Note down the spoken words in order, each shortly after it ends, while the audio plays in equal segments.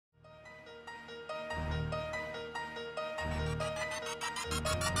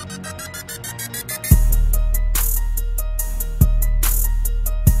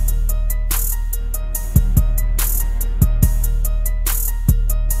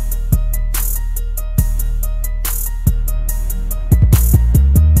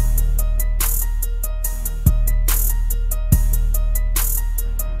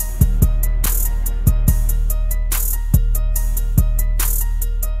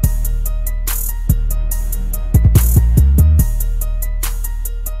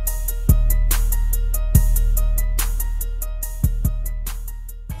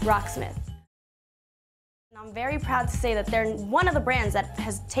Rocksmith. And I'm very proud to say that they're one of the brands that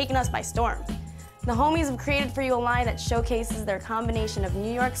has taken us by storm. The homies have created for you a line that showcases their combination of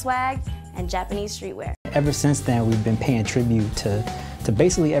New York swag and Japanese streetwear. Ever since then, we've been paying tribute to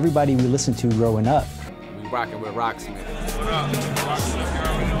basically everybody we listened to growing up. We rocking with Rocksmith. What up?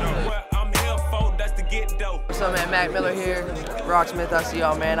 What's up, man? Mac Miller here, Rocksmith. I see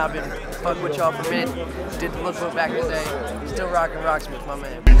y'all, man. I've been fucking with y'all for a minute. Did the lookbook back in the day. Still rocking Rocksmith, my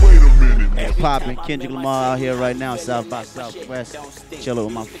man. Wait a minute. Poppin', Kendrick Lamar out here right now, South by Southwest. Chillin'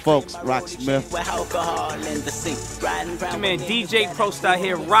 with my folks, Rocksmith. My man DJ Prost out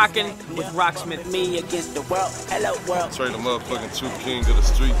here rocking with Rocksmith. Me against the world. Hello world. Trey the motherfucking true king of the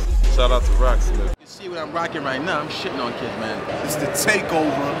streets. Shout out to Rocksmith. You see what I'm rocking right now? I'm shitting on kids, man. It's the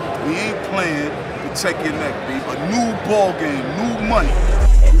takeover. We ain't playing. We take your neck, B. A new ball game, new money.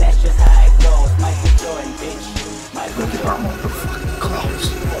 And that's just how it goes. Michael Jordan, bitch. Look at our motherfucking clothes.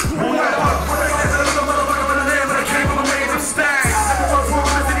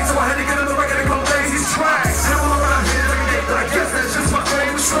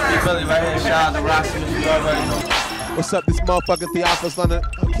 Billy right here, shout out to Rocksmith. You already know. What's up, this motherfucker Theophilus London.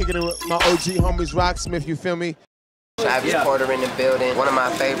 I'm kicking it with my OG homies, Rocksmith, you feel me? Travis Porter in the building. One of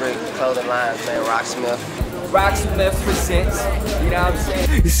my favorite clothing lines, man, Rocksmith. Rocksmith presents, you know what I'm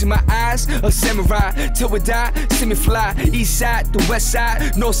saying? You see my eyes, a samurai, till we die, see me fly. East side, the west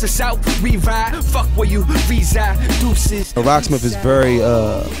side, north to south, we ride. Fuck where you reside, deuces. Rocksmith is very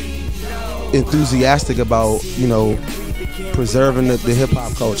enthusiastic about, you know, preserving the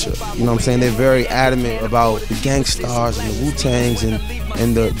hip-hop culture. You know what I'm saying? They're very adamant about the Gangstarrs and the Wu-Tangs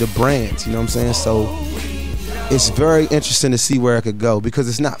and the brands, you know what I'm saying? So it's very interesting to see where it could go because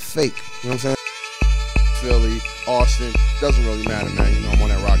it's not fake, you know what I'm saying? Philly, Austin, doesn't really matter, man. You know, I'm on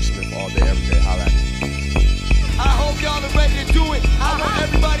that Rocksmith all day, every day. Holla at me. I hope y'all are ready to do it. I want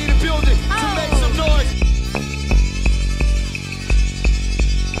everybody to